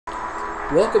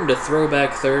Welcome to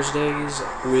Throwback Thursdays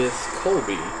with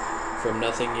Colby from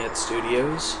Nothing Yet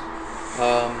Studios.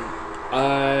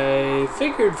 I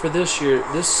figured for this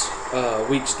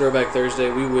week's Throwback Thursday,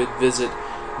 we would visit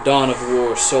Dawn of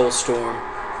War Soulstorm.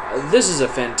 This is a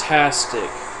fantastic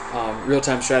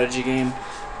real-time strategy game.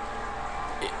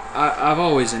 I've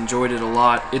always enjoyed it a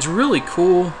lot. It's really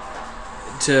cool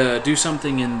to do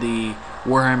something in the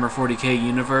Warhammer 40k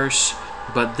universe,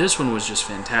 but this one was just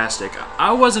fantastic.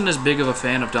 I wasn't as big of a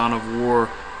fan of Dawn of War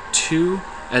 2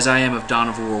 as I am of Dawn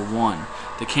of War 1.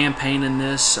 The campaign in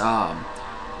this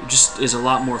just is a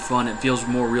lot more fun. It feels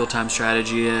more real-time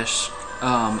strategy-ish.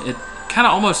 It kind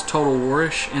of almost Total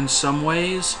War-ish in some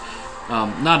ways.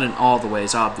 Not in all the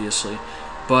ways, obviously.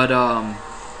 But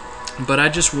I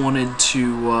just wanted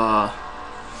to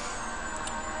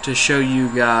show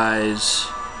you guys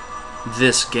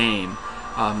this game.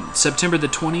 September the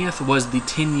 20th was the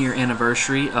 10-year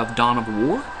anniversary of Dawn of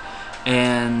War,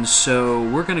 and so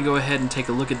we're going to go ahead and take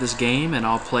a look at this game, and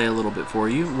I'll play a little bit for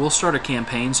you. We'll start a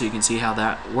campaign so you can see how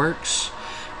that works.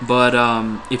 But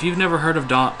if you've never heard of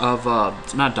Warhammer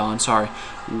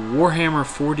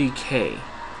 40k,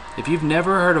 if you've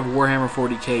never heard of Warhammer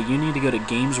 40k, you need to go to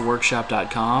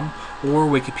gamesworkshop.com or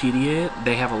Wikipedia it.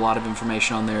 They have a lot of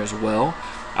information on there as well.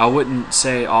 I wouldn't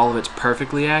say all of it's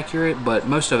perfectly accurate, but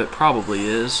most of it probably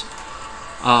is.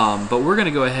 But we're going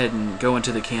to go ahead and go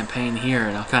into the campaign here,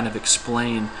 and I'll kind of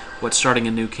explain what starting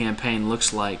a new campaign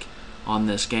looks like on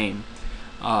this game.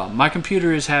 My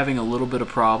computer is having a little bit of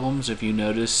problems. If you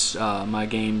notice, my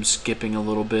game's skipping a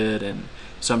little bit and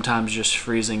sometimes just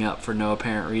freezing up for no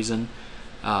apparent reason.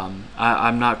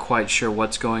 I'm not quite sure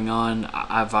what's going on.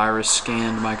 I virus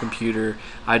scanned my computer.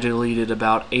 I deleted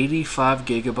about 85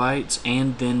 gigabytes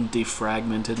and then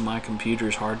defragmented my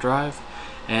computer's hard drive,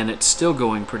 and it's still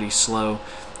going pretty slow.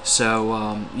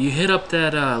 So you hit up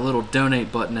that little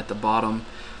donate button at the bottom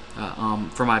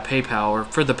for my PayPal, or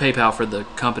for the PayPal for the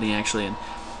company actually, and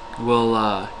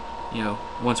we'll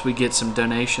once we get some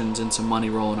donations and some money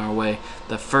rolling our way,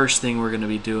 the first thing we're going to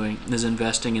be doing is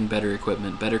investing in better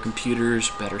equipment, better computers,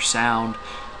 better sound,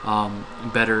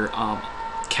 better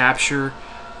capture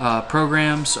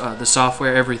programs, the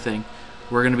software, everything.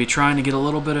 We're going to be trying to get a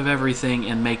little bit of everything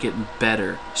and make it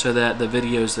better so that the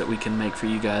videos that we can make for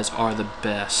you guys are the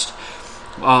best.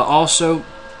 Also,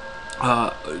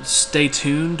 stay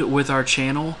tuned with our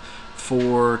channel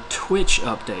for Twitch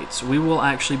updates. We will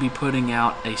actually be putting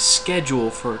out a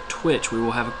schedule for Twitch. We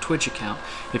will have a Twitch account.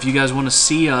 If you guys want to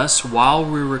see us while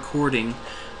we're recording,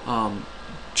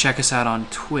 check us out on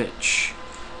Twitch.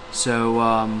 So,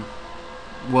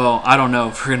 well, I don't know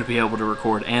if we're going to be able to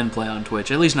record and play on Twitch.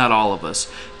 At least not all of us.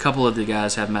 A couple of the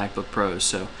guys have MacBook Pros,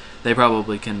 so they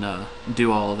probably can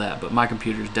do all of that. But my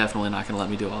computer's definitely not going to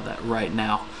let me do all that right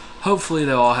now. Hopefully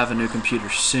they'll all have a new computer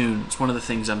soon. It's one of the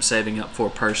things I'm saving up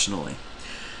for personally.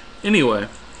 Anyway,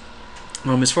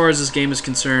 as far as this game is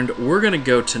concerned, we're going to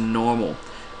go to normal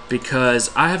because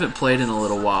I haven't played in a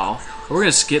little while. We're going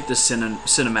to skip the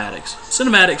cinematics.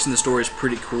 Cinematics in the story is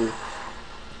pretty cool.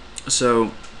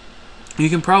 So you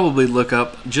can probably look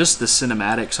up just the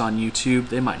cinematics on YouTube.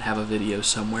 They might have a video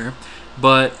somewhere.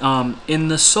 But in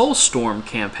the Soulstorm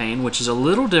campaign, which is a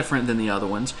little different than the other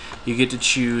ones, you get to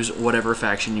choose whatever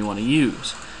faction you want to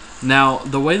use. Now,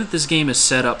 the way that this game is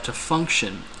set up to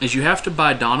function is you have to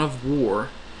buy Dawn of War,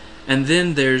 and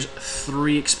then there's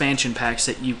 3 expansion packs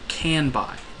that you can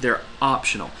buy. They're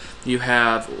optional. You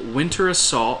have Winter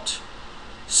Assault,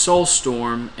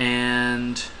 Soulstorm,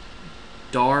 and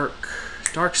Dark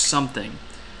something.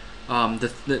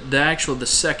 The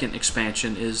second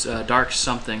expansion is Dark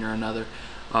something or another.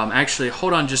 Actually,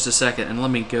 hold on just a second and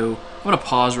let me go. I'm going to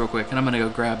pause real quick and I'm going to go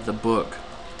grab the book.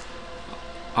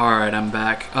 Alright, I'm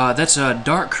back. That's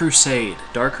Dark Crusade.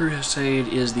 Dark Crusade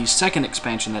is the second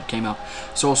expansion that came out.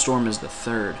 Soulstorm is the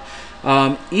third.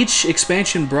 Each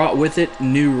expansion brought with it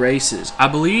new races. I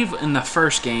believe in the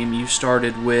first game you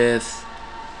started with...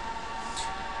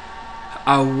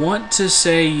 I want to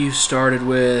say you started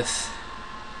with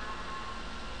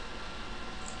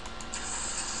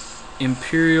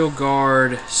Imperial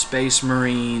Guard, Space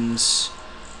Marines,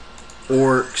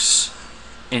 Orcs,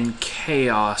 and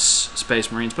Chaos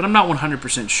Space Marines, but I'm not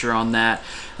 100% sure on that.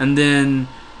 And then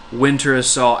Winter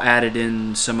Assault added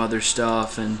in some other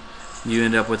stuff, and you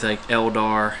end up with like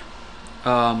Eldar.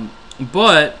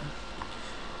 But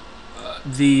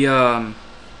the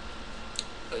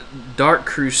Dark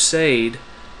Crusade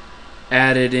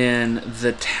added in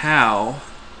the DoW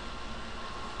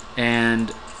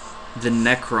and the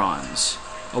Necrons,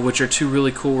 which are 2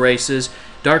 really cool races.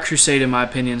 Dark Crusade, in my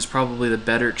opinion, is probably the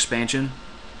better expansion.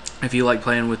 If you like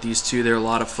playing with these 2, they're a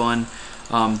lot of fun.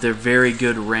 They're very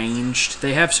good ranged.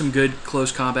 They have some good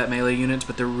close combat melee units,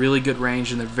 but they're really good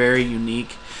ranged and they're very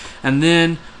unique. And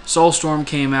then Soulstorm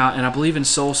came out, and I believe in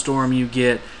Soulstorm you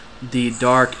get the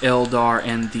Dark Eldar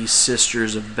and the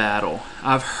Sisters of Battle.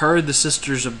 I've heard the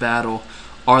Sisters of Battle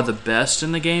are the best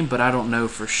in the game, but I don't know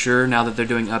for sure. Now that they're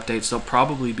doing updates, they'll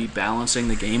probably be balancing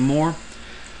the game more.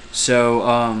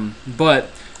 So,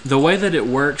 but the way that it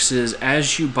works is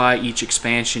as you buy each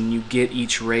expansion, you get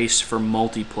each race for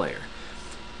multiplayer.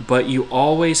 But you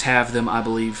always have them, I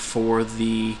believe, for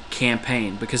the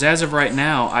campaign. Because as of right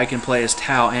now, I can play as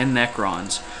DoW and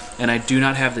Necrons, and I do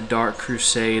not have the Dark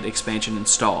Crusade expansion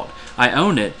installed. I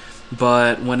own it,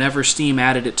 but whenever Steam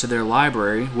added it to their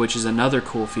library, which is another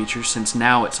cool feature since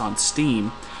now it's on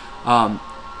Steam,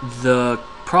 the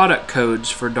product codes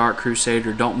for Dark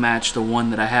Crusader don't match the one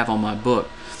that I have on my book.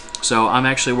 So I'm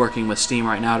actually working with Steam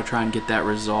right now to try and get that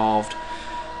resolved.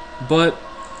 But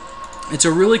it's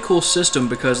a really cool system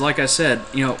because, like I said,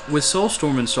 you know, with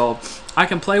Soulstorm installed, I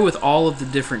can play with all of the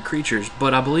different creatures,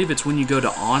 but I believe it's when you go to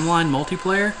online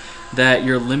multiplayer that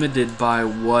you're limited by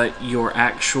what your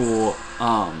actual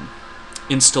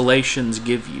installations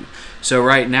give you. So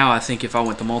right now, I think if I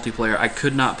went to multiplayer, I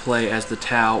could not play as the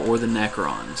DoW or the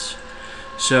Necrons.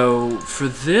 So for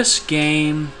this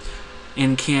game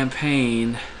in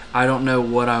campaign, I don't know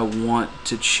what I want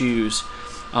to choose.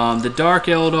 The Dark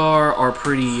Eldar are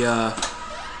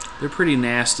they're pretty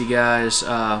nasty guys.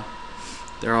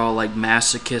 They're all like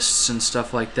masochists and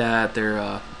stuff like that.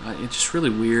 They're it's just really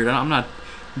weird. I'm not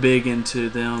big into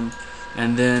them.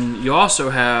 And then you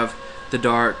also have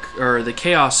the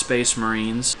Chaos Space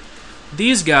Marines.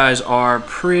 These guys are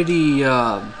pretty.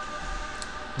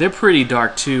 They're pretty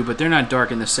dark too, but they're not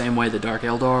dark in the same way the Dark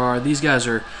Eldar are. These guys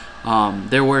are.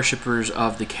 They're worshippers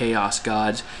of the Chaos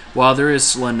Gods. While there is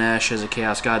Slanesh as a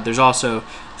Chaos God, there's also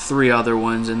 3 other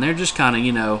ones, and they're just kind of,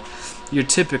 you know, your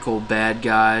typical bad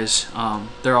guys.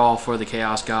 They're all for the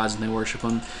Chaos Gods, and they worship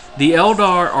them. The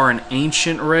Eldar are an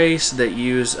ancient race that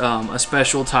use a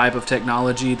special type of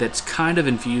technology that's kind of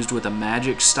infused with a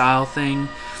magic style thing,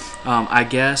 I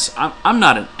guess. I'm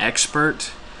not an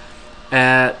expert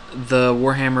at the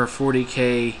Warhammer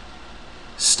 40k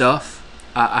stuff.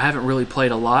 I haven't really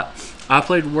played a lot. I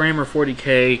played Warhammer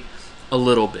 40k a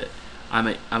little bit. I'm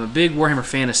a big Warhammer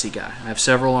Fantasy guy. I have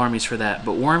several armies for that.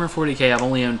 But Warhammer 40k, I've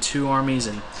only owned 2 armies,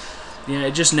 and yeah,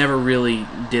 it just never really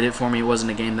did it for me. It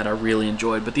wasn't a game that I really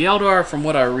enjoyed. But the Eldar, from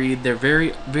what I read, they're very,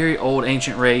 very old,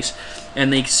 ancient race,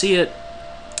 and they see it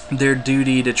their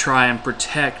duty to try and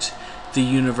protect the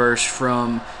universe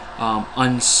from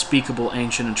unspeakable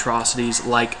ancient atrocities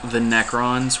like the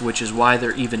Necrons, which is why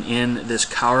they're even in this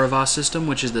Kauravas system,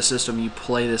 which is the system you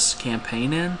play this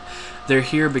campaign in. They're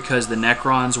here because the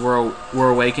Necrons were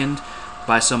awakened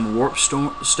by some warp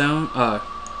storm,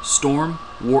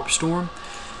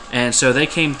 and so they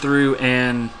came through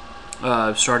and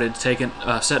started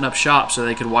setting up shop so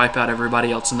they could wipe out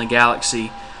everybody else in the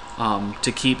galaxy.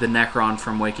 To keep the Necron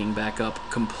from waking back up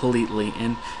completely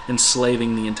and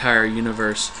enslaving the entire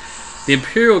universe. The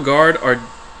Imperial Guard are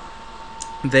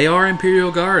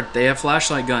Imperial Guard. They have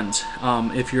flashlight guns.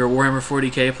 If you're a Warhammer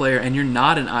 40k player and you're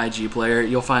not an IG player,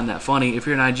 you'll find that funny. If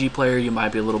you're an IG player, you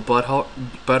might be a little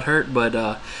butthurt, but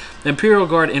the Imperial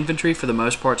Guard infantry, for the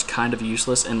most part, is kind of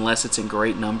useless unless it's in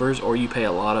great numbers or you pay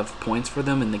a lot of points for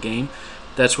them in the game.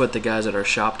 That's what the guys at our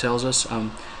shop tells us.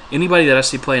 Anybody that I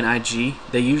see play an IG,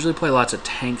 they usually play lots of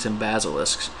tanks and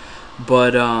basilisks.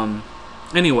 But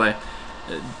anyway,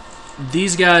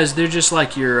 these guys, they're just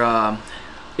like your...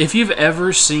 if you've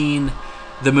ever seen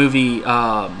the movie...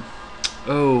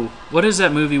 what is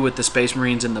that movie with the Space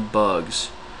Marines and the bugs?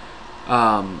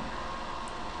 I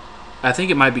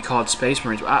think it might be called Space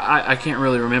Marines. I can't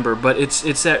really remember, but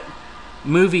it's that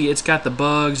movie. It's got the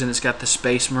bugs and it's got the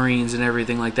Space Marines and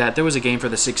everything like that. There was a game for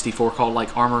the 64 called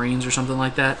like Armorines or something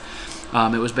like that.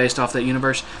 It was based off that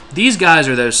universe. These guys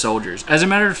are those soldiers. As a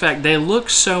matter of fact, they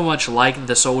look so much like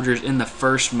the soldiers in the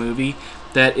first movie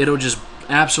that it'll just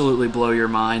absolutely blow your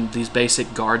mind. These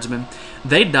basic guardsmen,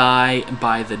 they die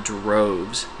by the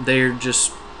droves. They're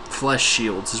just flesh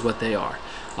shields is what they are.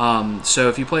 So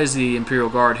if you play as the Imperial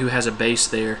Guard, who has a base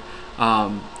there,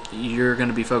 you're going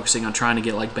to be focusing on trying to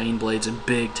get like Bane Blades and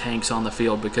big tanks on the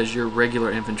field because your regular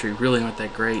infantry really aren't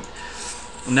that great.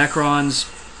 Necrons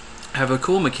have a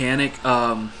cool mechanic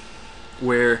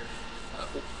where,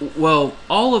 well,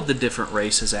 all of the different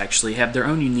races actually have their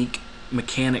own unique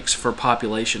mechanics for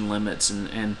population limits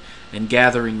and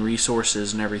gathering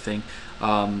resources and everything.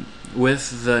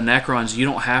 With the Necrons, you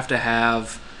don't have to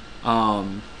have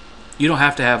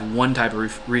one type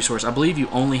of resource. I believe you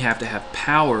only have to have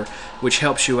power, which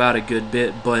helps you out a good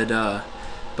bit. But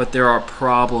but there are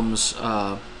problems.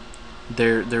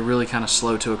 They're really kind of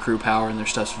slow to accrue power, and their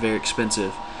stuff's very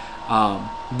expensive.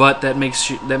 But that makes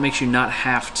you not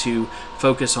have to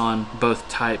focus on both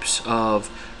types of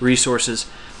resources,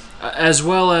 as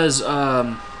well as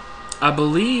I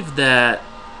believe that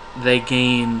they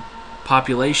gain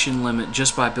population limit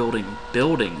just by building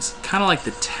buildings, kind of like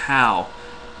the DoW,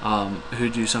 who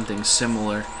do something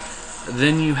similar.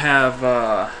 Then you have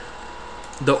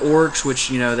the orcs, which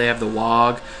they have the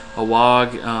WOG. A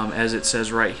WOG, as it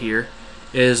says right here,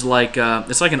 is like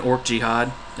it's like an orc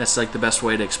jihad. That's like the best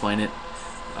way to explain it.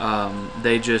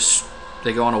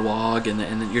 They go on a WOG,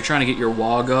 and you're trying to get your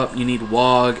WOG up. You need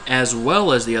WOG as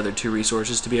well as the other two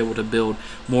resources to be able to build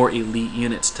more elite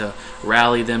units to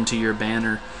rally them to your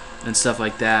banner and stuff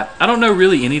like that. I don't know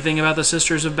really anything about the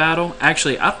Sisters of Battle.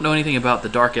 Actually, I don't know anything about the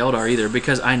Dark Eldar either,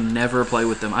 because I never play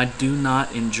with them. I do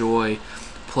not enjoy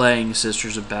playing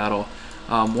Sisters of Battle.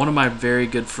 One of my very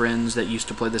good friends that used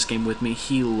to play this game with me,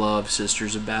 he loved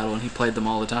Sisters of Battle, and he played them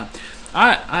all the time.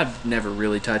 I've never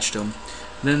really touched them.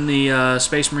 Then the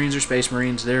Space Marines are Space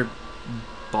Marines. They're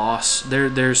boss.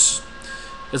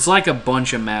 It's like a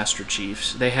bunch of Master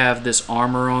Chiefs. They have this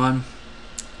armor on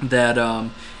that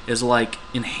is like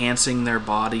enhancing their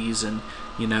bodies, and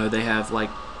they have like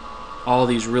all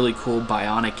these really cool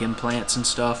bionic implants and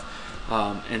stuff,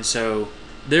 and so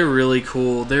they're really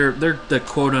cool. They're the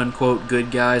quote unquote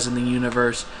good guys in the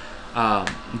universe.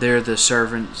 They're the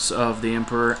servants of the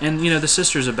Emperor, and the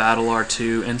Sisters of Battle are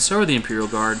too, and so are the Imperial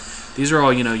Guard. These are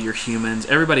all your humans.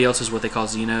 Everybody else is what they call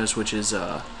Xenos, which is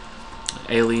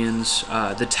aliens.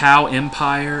 The DoW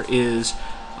Empire is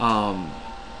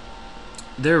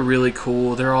they're really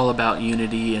cool. They're all about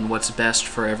unity and what's best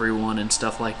for everyone and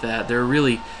stuff like that. They're a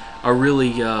really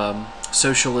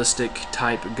socialistic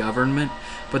type government,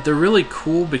 but they're really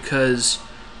cool because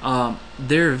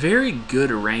they're very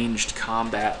good ranged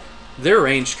combat. Their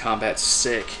ranged combat's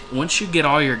sick. Once you get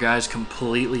all your guys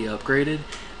completely upgraded,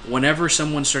 whenever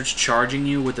someone starts charging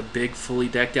you with a big fully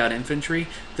decked out infantry,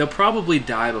 they'll probably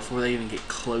die before they even get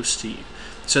close to you.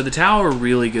 So the DoW are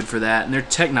really good for that, and their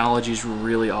technology is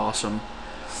really awesome.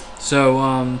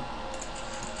 So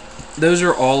those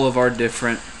are all of our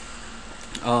different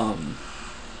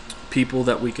people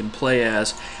that we can play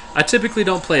as. I typically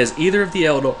don't play as either of the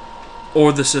Eldar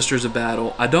or the Sisters of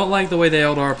Battle. I don't like the way the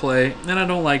Eldar play, and I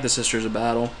don't like the Sisters of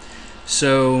Battle.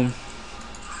 So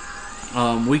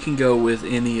we can go with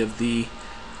any of the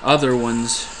other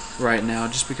ones right now,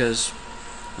 just because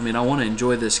I want to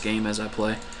enjoy this game as I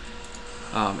play.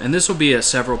 And this will be a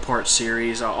several-part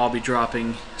series. I'll be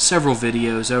dropping several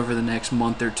videos over the next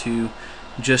month or two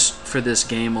just for this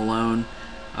game alone.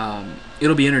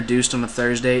 It'll be introduced on a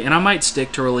Thursday, and I might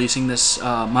stick to releasing this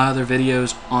my other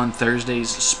videos on Thursdays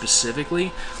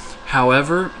specifically.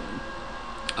 However,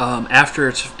 after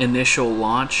its initial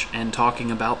launch and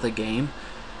talking about the game,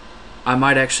 I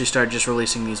might actually start just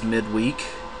releasing these midweek.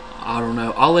 I don't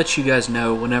know. I'll let you guys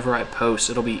know whenever I post.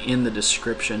 It'll be in the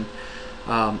description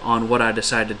on what I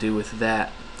decide to do with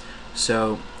that.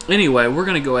 So anyway, we're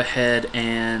going to go ahead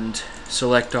and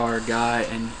select our guy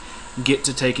and get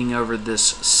to taking over this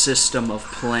system of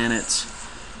planets.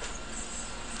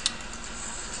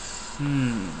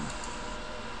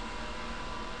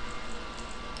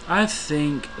 I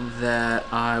think that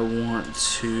I want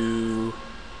to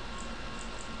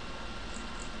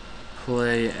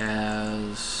play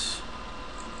as...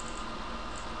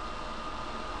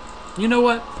 You know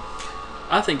what?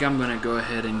 I think I'm going to go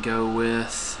ahead and go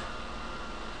with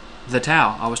the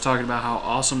DoW. I was talking about how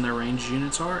awesome their ranged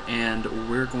units are, and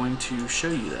we're going to show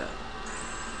you that.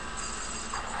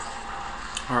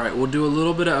 Alright, we'll do a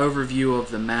little bit of overview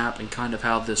of the map and kind of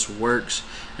how this works,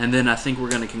 and then I think we're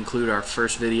going to conclude our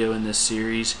first video in this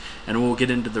series, and we'll get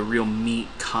into the real meat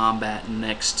combat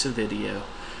next video.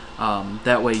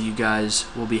 That way you guys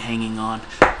will be hanging on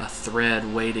a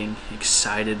thread, waiting,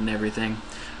 excited and everything.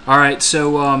 Alright,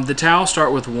 so the DoW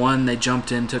start with 1. They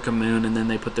jumped in, took a moon, and then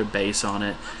they put their base on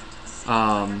it.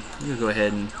 I'm going to go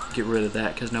ahead and get rid of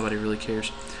that because nobody really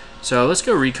cares. So let's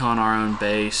go recon our own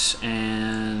base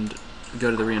and go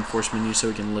to the reinforce menu so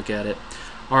we can look at it.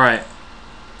 Alright,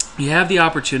 you have the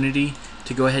opportunity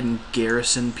to go ahead and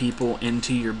garrison people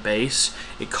into your base.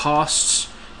 It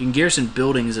costs, you can garrison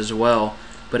buildings as well,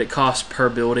 but it costs per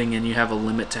building, and you have a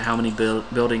limit to how many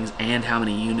buildings and how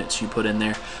many units you put in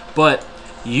there. But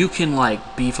you can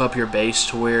like beef up your base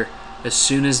to where as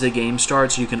soon as the game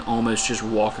starts, you can almost just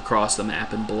walk across the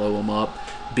map and blow them up,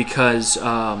 because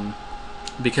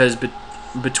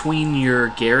between your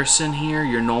garrison here,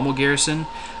 your normal garrison,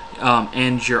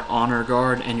 and your honor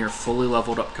guard and your fully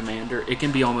leveled up commander, it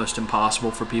can be almost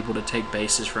impossible for people to take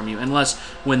bases from you, unless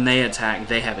when they attack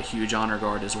they have a huge honor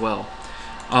guard as well.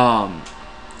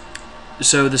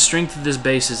 So the strength of this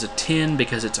base is a 10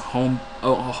 because it's a home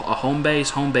base.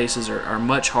 Home bases are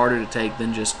much harder to take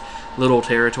than just little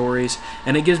territories,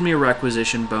 and it gives me a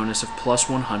requisition bonus of plus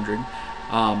 100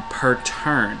 per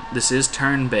turn. This is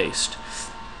turn based.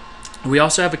 We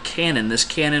also have a cannon. This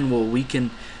cannon will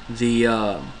weaken the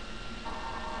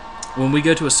when we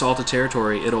go to assault a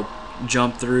territory, it'll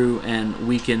jump through and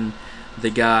weaken the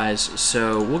guys,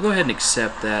 so we'll go ahead and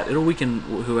accept that. It'll weaken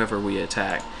whoever we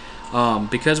attack.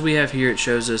 Because we have here, it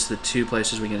shows us the 2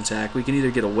 places we can attack. We can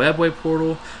either get a webway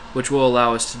portal, which will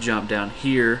allow us to jump down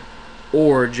here,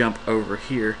 or jump over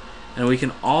here. And we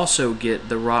can also get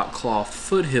the Rock Claw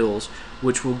Foothills,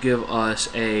 which will give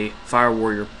us a Fire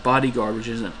Warrior Bodyguard, which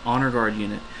is an honor guard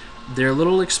unit. They're a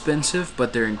little expensive,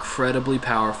 but they're incredibly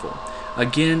powerful.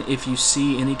 Again, if you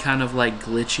see any kind of like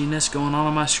glitchiness going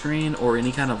on my screen or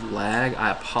any kind of lag,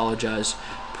 I apologize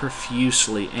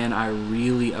profusely, and I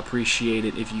really appreciate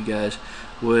it if you guys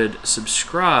would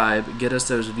subscribe, get us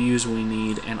those views we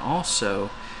need, and also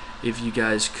if you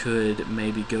guys could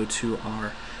maybe go to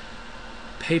our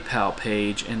PayPal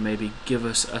page and maybe give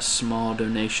us a small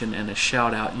donation and a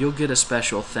shout out. You'll get a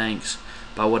special thanks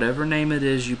by whatever name it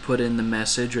is you put in the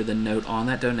message or the note on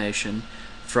that donation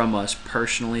from us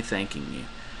personally thanking you.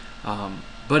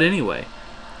 But anyway,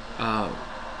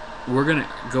 we're going to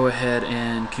go ahead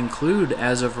and conclude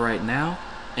as of right now,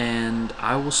 and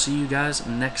I will see you guys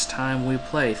next time we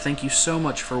play. Thank you so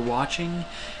much for watching,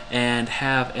 and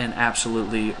have an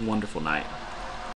absolutely wonderful night.